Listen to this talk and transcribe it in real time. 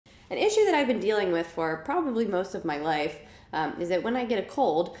An issue that I've been dealing with for probably most of my life is that when I get a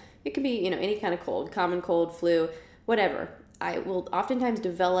cold, it can be, you know, any kind of cold, common cold, flu, whatever. I will oftentimes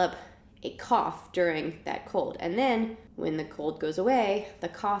develop a cough during that cold. And then when the cold goes away, the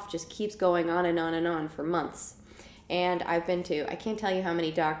cough just keeps going on and on and on for months. And I've been to, I can't tell you how many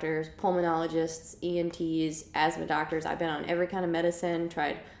doctors, pulmonologists, ENTs, asthma doctors. I've been on every kind of medicine,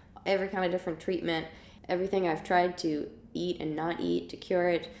 tried every kind of different treatment, everything I've tried to eat and not eat to cure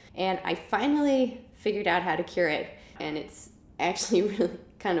it. And I finally figured out how to cure it. And it's actually really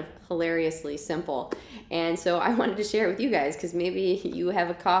kind of hilariously simple. And so I wanted to share it with you guys because maybe you have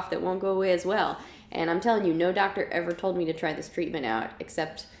a cough that won't go away as well. And I'm telling you, no doctor ever told me to try this treatment out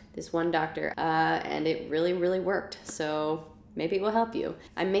except this one doctor, and it really, really worked. So maybe it will help you.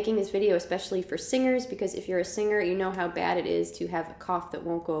 I'm making this video especially for singers because if you're a singer, you know how bad it is to have a cough that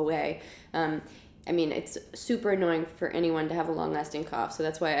won't go away. I mean, it's super annoying for anyone to have a long-lasting cough, so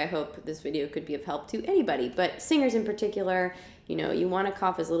that's why I hope this video could be of help to anybody. But singers in particular, you know, you want to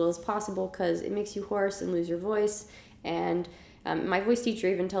cough as little as possible because it makes you hoarse and lose your voice. And my voice teacher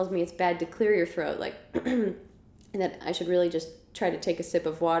even tells me it's bad to clear your throat, like, and that I should really just try to take a sip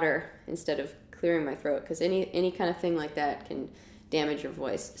of water instead of clearing my throat, because any kind of thing like that can damage your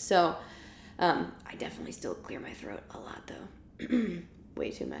voice. So I definitely still clear my throat a lot, though. Way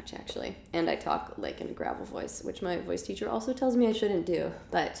too much, actually. And I talk like in a gravel voice, which my voice teacher also tells me I shouldn't do.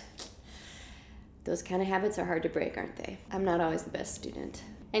 But those kind of habits are hard to break, aren't they? I'm not always the best student.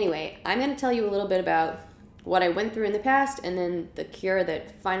 Anyway, I'm going to tell you a little bit about what I went through in the past and then the cure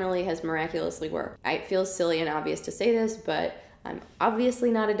that finally has miraculously worked. It feels silly and obvious to say this, but I'm obviously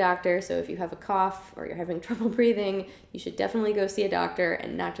not a doctor, so if you have a cough or you're having trouble breathing, you should definitely go see a doctor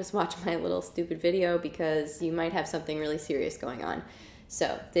and not just watch my little stupid video because you might have something really serious going on.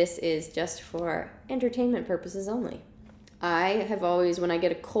 So this is just for entertainment purposes only. I have always, when I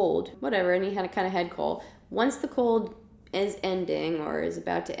get a cold, whatever, any kind of head cold, once the cold is ending or is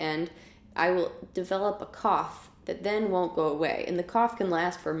about to end, I will develop a cough that then won't go away. And the cough can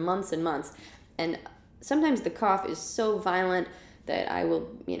last for months and months. And sometimes the cough is so violent that I will,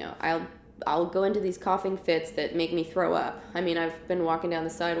 you know, I'll go into these coughing fits that make me throw up. I mean, I've been walking down the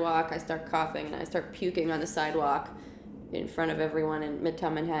sidewalk, I start coughing, and I start puking on the sidewalk in front of everyone in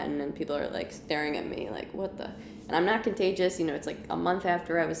Midtown Manhattan, and people are like staring at me like, what the? And I'm not contagious, you know, it's like a month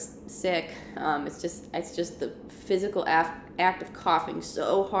after I was sick. It's just the physical act of coughing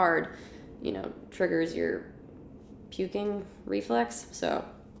so hard, you know, triggers your puking reflex. So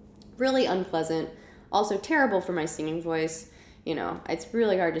really unpleasant. Also terrible for my singing voice. You know, it's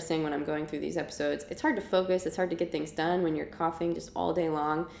really hard to sing when I'm going through these episodes. It's hard to focus. It's hard to get things done when you're coughing just all day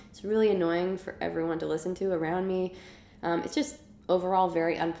long. It's really annoying for everyone to listen to around me. It's just overall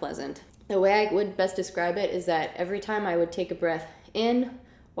very unpleasant. The way I would best describe it is that every time I would take a breath in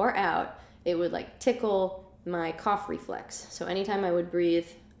or out, it would like tickle my cough reflex. So anytime I would breathe,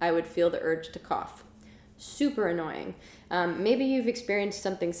 I would feel the urge to cough. Super annoying. Maybe you've experienced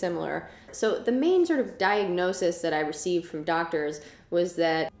something similar. So the main sort of diagnosis that I received from doctors was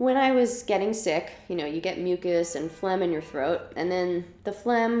that when I was getting sick, you know, you get mucus and phlegm in your throat, and then the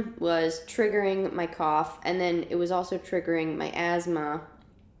phlegm was triggering my cough, and then it was also triggering my asthma,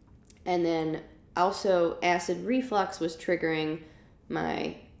 and then also acid reflux was triggering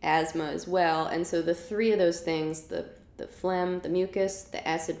my asthma as well. And so the three of those things, the phlegm, the mucus, the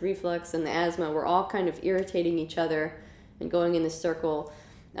acid reflux, and the asthma were all kind of irritating each other and going in this circle.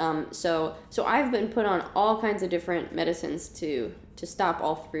 So I've been put on all kinds of different medicines to stop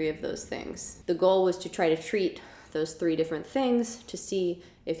all three of those things. The goal was to try to treat those three different things to see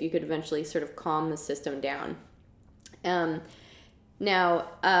if you could eventually sort of calm the system down. Now,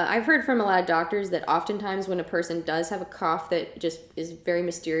 I've heard from a lot of doctors that oftentimes when a person does have a cough that just is very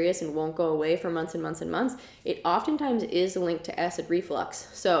mysterious and won't go away for months and months and months, it oftentimes is linked to acid reflux.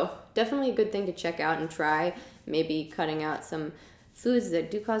 So definitely a good thing to check out and try, maybe cutting out some foods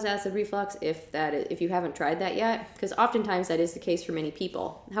that do cause acid reflux if you haven't tried that yet, because oftentimes that is the case for many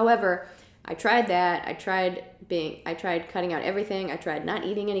people. However, I tried that. I tried cutting out everything. I tried not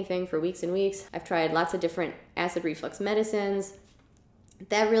eating anything for weeks and weeks. I've tried lots of different acid reflux medicines.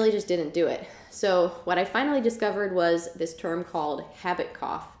 That really just didn't do it. So what I finally discovered was this term called habit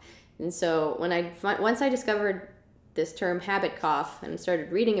cough. And so once I discovered this term habit cough and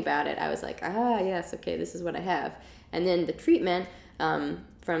started reading about it, I was like, yes, okay, this is what I have. And then the treatment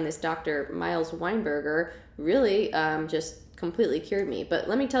from this Dr. Miles Weinberger really just completely cured me. But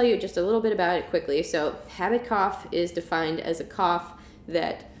let me tell you just a little bit about it quickly. So habit cough is defined as a cough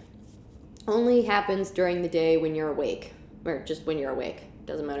that only happens during the day when you're awake, or just when you're awake.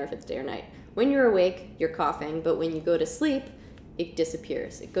 Doesn't matter if it's day or night. When you're awake, you're coughing, but when you go to sleep, it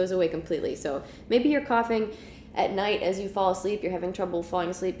disappears. It goes away completely. So maybe you're coughing at night as you fall asleep, you're having trouble falling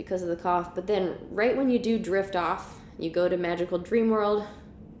asleep because of the cough, but then right when you do drift off, you go to magical dream world,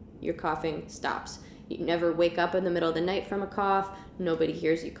 your coughing stops. You never wake up in the middle of the night from a cough. Nobody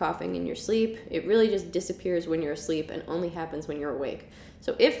hears you coughing in your sleep. It really just disappears when you're asleep and only happens when you're awake.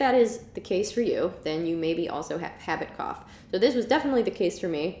 So if that is the case for you, then you maybe also have habit cough. So this was definitely the case for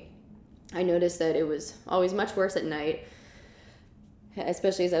me. I noticed that it was always much worse at night,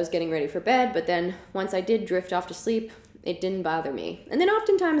 especially as I was getting ready for bed. But then once I did drift off to sleep, it didn't bother me. And then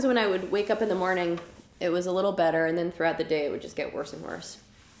oftentimes when I would wake up in the morning, it was a little better. And then throughout the day, it would just get worse and worse,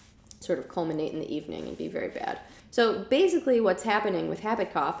 sort of culminate in the evening and be very bad. So basically what's happening with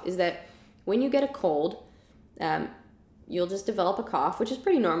habit cough is that when you get a cold, you'll just develop a cough, which is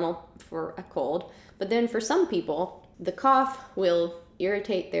pretty normal for a cold. But then for some people, the cough will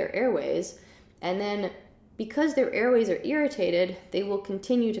irritate their airways, and then because their airways are irritated, they will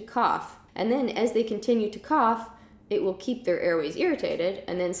continue to cough. And then as they continue to cough, it will keep their airways irritated,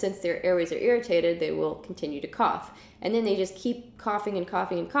 and then since their airways are irritated, they will continue to cough. And then they just keep coughing and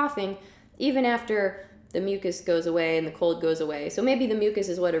coughing and coughing, even after the mucus goes away and the cold goes away. So maybe the mucus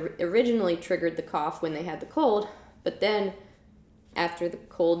is what originally triggered the cough when they had the cold, but then after the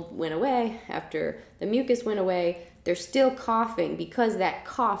cold went away, after the mucus went away, they're still coughing because that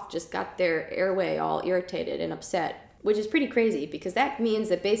cough just got their airway all irritated and upset, which is pretty crazy because that means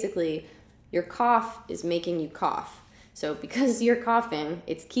that basically your cough is making you cough. So because you're coughing,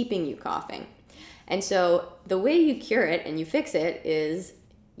 it's keeping you coughing. And so the way you cure it and you fix it is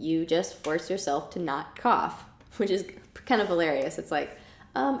you just force yourself to not cough, which is kind of hilarious. It's like,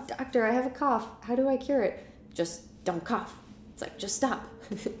 doctor, I have a cough. How do I cure it? Just don't cough. It's like, just stop.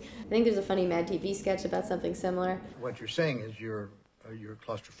 I think there's a funny Mad TV sketch about something similar. What you're saying is you're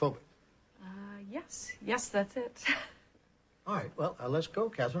claustrophobic. Yes, that's it. All right, well, let's go,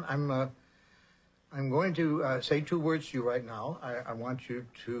 Catherine. I'm going to say 2 words to you right now. I want you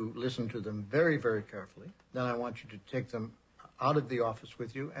to listen to them very, very carefully. Then I want you to take them out of the office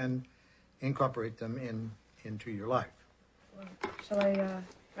with you and incorporate them into your life. Shall I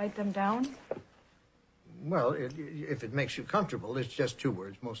write them down? Well, if it makes you comfortable, it's just 2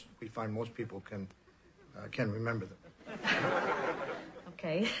 words. We find most people can remember them.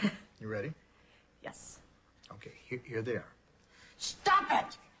 Okay. You ready? Yes. Okay, here they are. Stop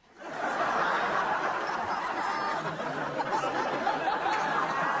it!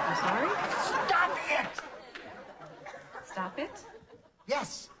 I'm sorry? Stop it! Stop it?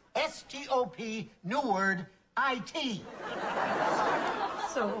 Yes, S-T-O-P, new word, I-T.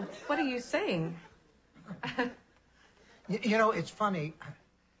 So, what are you saying? You know, it's funny.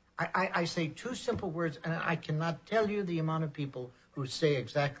 I say 2 simple words, and I cannot tell you the amount of people who say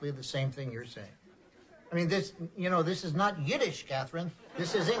exactly the same thing you're saying. I mean, this is not Yiddish, Catherine.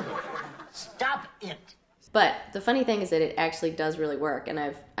 This is English. Stop it. But the funny thing is that it actually does really work.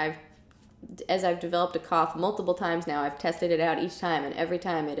 And as I've developed a cough multiple times now, I've tested it out each time, and every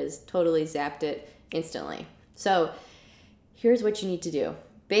time it has totally zapped it instantly. So here's what you need to do.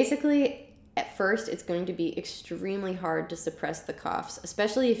 Basically, at first, it's going to be extremely hard to suppress the coughs,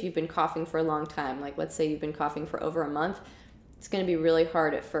 especially if you've been coughing for a long time. Like, let's say you've been coughing for over a month. It's going to be really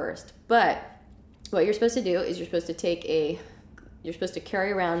hard at first. But what you're supposed to do is you're supposed to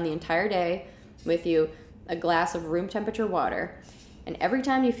carry around the entire day with you a glass of room temperature water. And every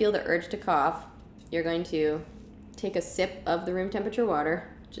time you feel the urge to cough, you're going to take a sip of the room temperature water.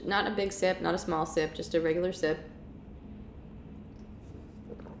 Not a big sip, not a small sip, just a regular sip.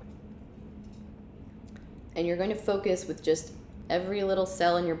 And you're going to focus with just every little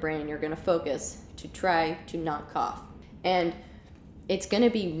cell in your brain. You're going to focus to try to not cough. And it's going to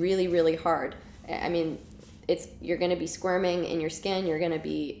be really, really hard. I mean, you're going to be squirming in your skin.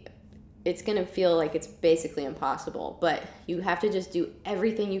 It's going to feel like it's basically impossible. But you have to just do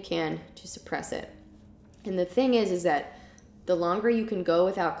everything you can to suppress it. And the thing is that the longer you can go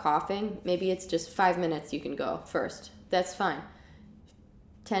without coughing, maybe it's just 5 minutes you can go first. That's fine.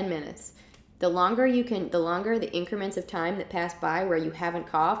 10 minutes. The longer the increments of time that pass by where you haven't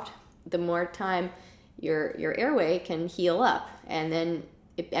coughed, the more time your airway can heal up. And then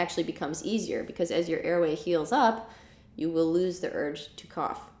it actually becomes easier because as your airway heals up, you will lose the urge to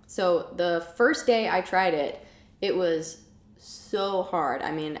cough. So the first day I tried it, it was so hard.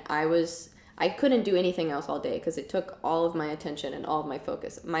 I mean, I couldn't do anything else all day because it took all of my attention and all of my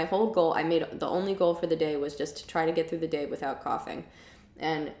focus. My whole goal, the only goal for the day was just to try to get through the day without coughing.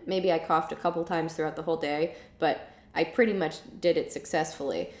 And maybe I coughed a couple times throughout the whole day, but I pretty much did it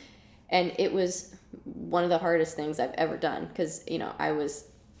successfully. And it was one of the hardest things I've ever done because,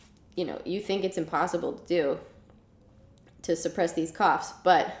 you think it's impossible to do. to suppress these coughs,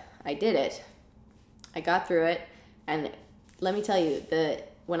 but I did it. I got through it, and let me tell you,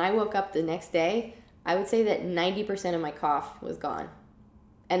 when I woke up the next day, I would say that 90% of my cough was gone.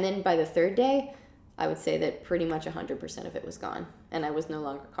 And then by the third day, I would say that pretty much 100% of it was gone, and I was no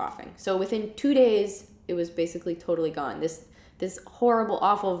longer coughing. So within 2 days, it was basically totally gone. This horrible,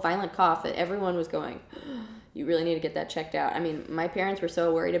 awful, violent cough that everyone was going, you really need to get that checked out. I mean, my parents were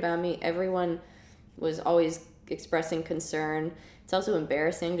so worried about me. Everyone was always expressing concern. It's also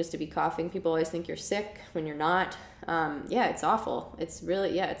embarrassing just to be coughing. People always think you're sick when you're not. Yeah, it's awful. It's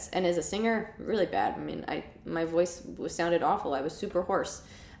really, yeah, and as a singer, really bad. I mean, my voice sounded awful. I was super hoarse.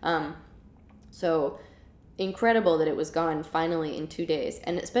 So incredible that it was gone finally in 2 days,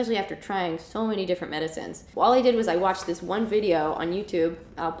 and especially after trying so many different medicines. All I did was I watched this one video on YouTube,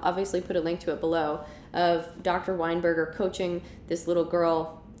 I'll obviously put a link to it below, of Dr. Weinberger coaching this little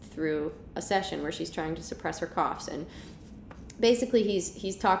girl through a session where she's trying to suppress her coughs. And basically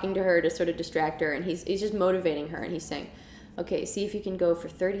he's talking to her to sort of distract her, and he's just motivating her, and he's saying, okay, see if you can go for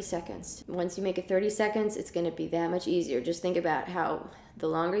 30 seconds. Once you make it 30 seconds, it's going to be that much easier. Just think about how the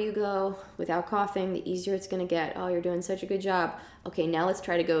longer you go without coughing, the easier it's going to get. Oh, you're doing such a good job. Okay, now let's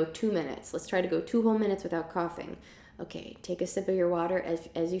try to go 2 minutes. Let's try to go 2 whole minutes without coughing. Okay, take a sip of your water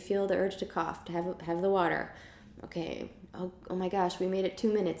as you feel the urge to cough, to have the water. Okay, oh my gosh, we made it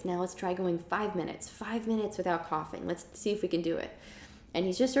 2 minutes. Now let's try going 5 minutes. 5 minutes without coughing. Let's see if we can do it. And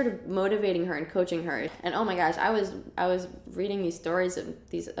he's just sort of motivating her and coaching her. And oh my gosh, I was reading these stories of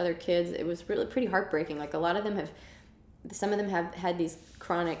these other kids. It was really pretty heartbreaking. Like some of them have had these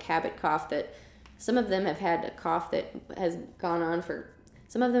chronic habit cough that, some of them have had a cough that has gone on for,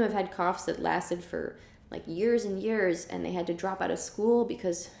 some of them have had coughs that lasted for like years and years, and they had to drop out of school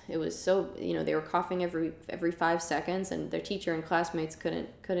because it was so, they were coughing every 5 seconds, and their teacher and classmates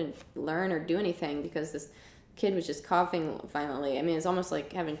couldn't learn or do anything because this kid was just coughing violently. I mean, it's almost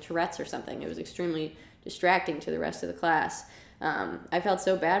like having Tourette's or something. It was extremely distracting to the rest of the class. I felt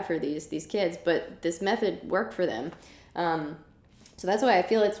so bad for these kids, but this method worked for them. So that's why I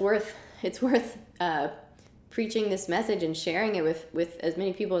feel it's worth preaching this message and sharing it with as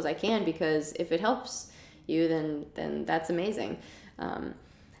many people as I can, because if it helps you, then that's amazing.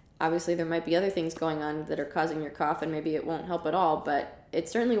 Obviously, there might be other things going on that are causing your cough, and maybe it won't help at all, but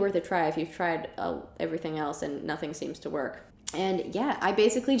it's certainly worth a try if you've tried everything else and nothing seems to work. And yeah, I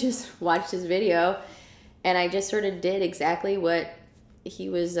basically just watched his video, and I just sort of did exactly what he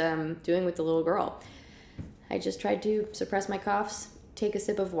was doing with the little girl. I just tried to suppress my coughs, take a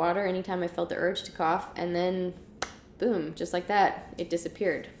sip of water anytime I felt the urge to cough, and then boom, just like that, it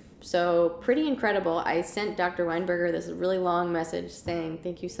disappeared. So pretty incredible. I sent Dr. Weinberger this really long message saying,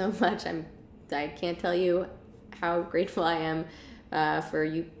 thank you so much. I can't tell you how grateful I am for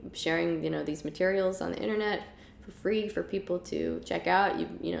you sharing, these materials on the internet for free for people to check out.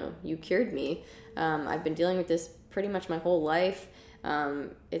 You cured me. I've been dealing with this pretty much my whole life.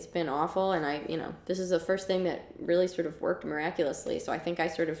 It's been awful, and this is the first thing that really sort of worked miraculously. So I think I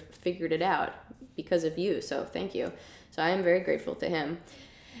sort of figured it out because of you. So thank you. So I am very grateful to him.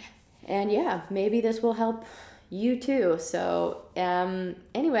 And yeah, maybe this will help you too. So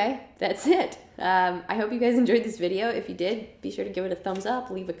anyway, that's it. I hope you guys enjoyed this video. If you did, be sure to give it a thumbs up,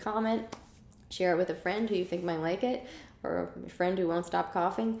 leave a comment, share it with a friend who you think might like it, or a friend who won't stop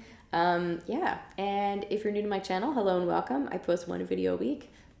coughing. Yeah, and if you're new to my channel, hello and welcome. I post 1 video a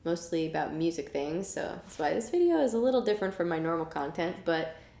week, mostly about music things, so that's why this video is a little different from my normal content,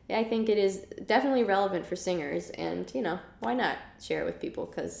 but I think it is definitely relevant for singers, and why not share it with people?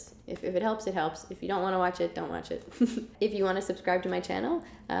 Because if it helps, it helps. If you don't want to watch it, don't watch it. If you want to subscribe to my channel,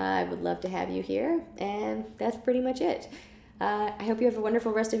 I would love to have you here, and that's pretty much it. I hope you have a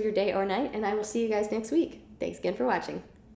wonderful rest of your day or night, and I will see you guys next week. Thanks again for watching.